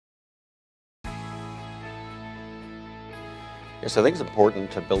Yes, I think it's important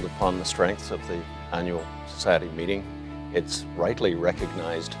to build upon the strengths of the annual Society meeting. It's rightly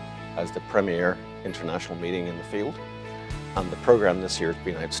recognised as the premier international meeting in the field, and the programme this year has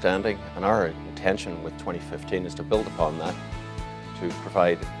been outstanding, and our intention with 2015 is to build upon that, to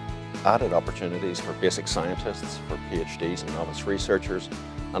provide added opportunities for basic scientists, for PhDs and novice researchers,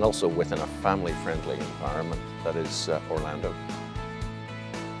 and also within a family-friendly environment that is Orlando.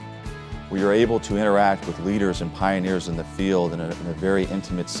 We are able to interact with leaders and pioneers in the field in a very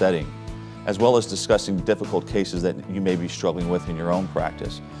intimate setting, as well as discussing difficult cases that you may be struggling with in your own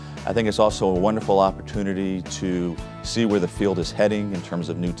practice. I think it's also a wonderful opportunity to see where the field is heading in terms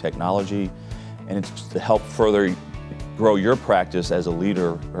of new technology, and it's to help further grow your practice as a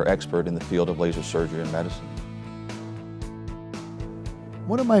leader or expert in the field of laser surgery and medicine.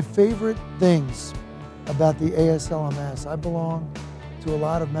 One of my favorite things about the ASLMS, I belong to a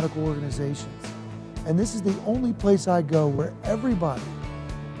lot of medical organizations, and this is the only place I go where everybody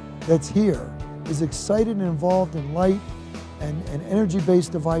that's here is excited and involved in light and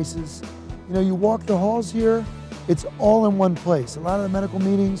energy-based devices. You know, you walk the halls here, it's all in one place. A lot of the medical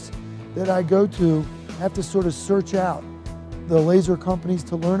meetings that I go to have to sort of search out the laser companies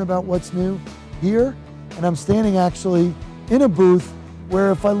to learn about what's new. Here, and I'm standing actually in a booth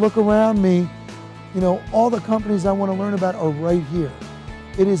where if I look around me, you know, all the companies I want to learn about are right here.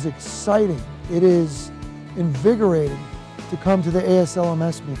 It is exciting, it is invigorating to come to the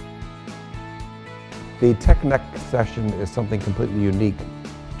ASLMS meeting. The Tech Connect session is something completely unique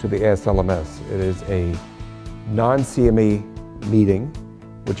to the ASLMS. It is a non-CME meeting,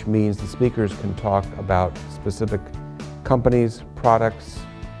 which means the speakers can talk about specific companies, products,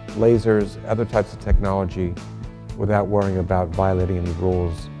 lasers, other types of technology without worrying about violating any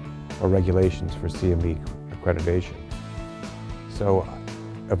rules or regulations for CME accreditation. So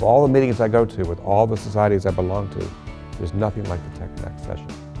of all the meetings I go to, with all the societies I belong to, there's nothing like the Tech Connect session.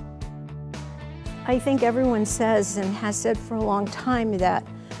 I think everyone says and has said for a long time that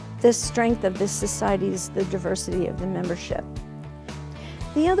the strength of this society is the diversity of the membership.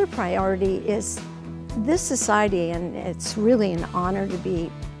 The other priority is this society, and it's really an honor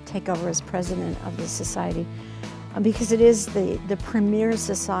to take over as president of the society, because it is the premier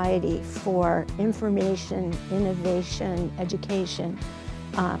society for information, innovation, education,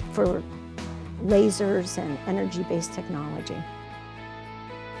 for lasers and energy-based technology.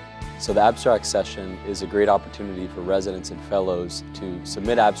 So the abstract session is a great opportunity for residents and fellows to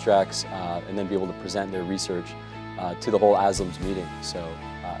submit abstracts and then be able to present their research to the whole ASLMS meeting. So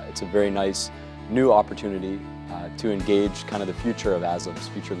it's a very nice new opportunity to engage kind of the future of ASLMS,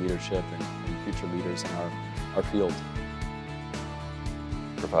 future leadership and future leaders in our field.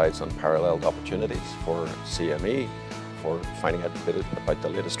 Provides unparalleled opportunities for CME, for finding out a bit about the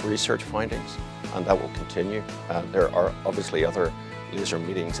latest research findings, and that will continue. There are obviously other laser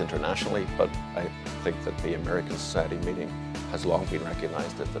meetings internationally, but I think that the American Society meeting has long been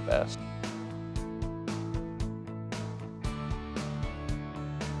recognized as the best.